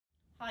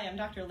Hi, I'm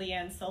Dr.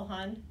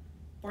 Silhan,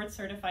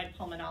 board-certified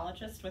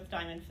pulmonologist with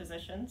Diamond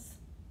Physicians.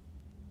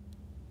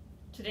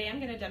 Today I'm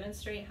going to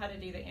demonstrate how to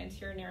do the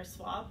anterior Nares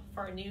swab for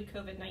our new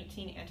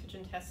COVID-19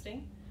 antigen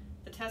testing.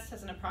 The test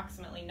has an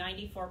approximately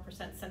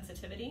 94%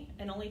 sensitivity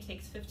and only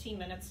takes 15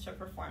 minutes to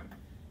perform.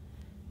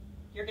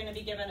 You're going to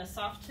be given a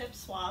soft tip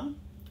swab,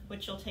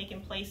 which you'll take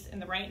and place in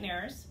the right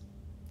nares,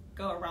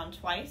 go around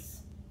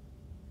twice,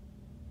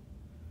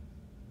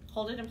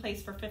 hold it in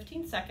place for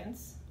 15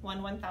 seconds,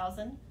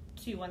 1,000,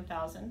 2,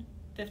 1,000,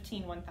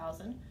 15,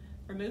 1,000,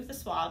 remove the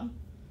swab,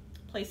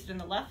 place it in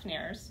the left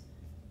nares,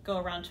 go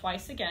around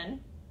twice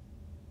again,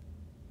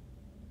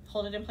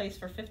 hold it in place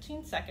for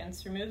 15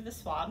 seconds, remove the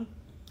swab,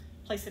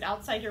 place it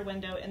outside your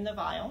window in the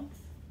vial.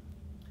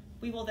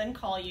 We will then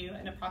call you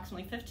in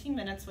approximately 15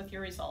 minutes with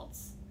your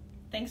results.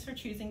 Thanks for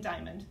choosing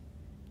Diamond.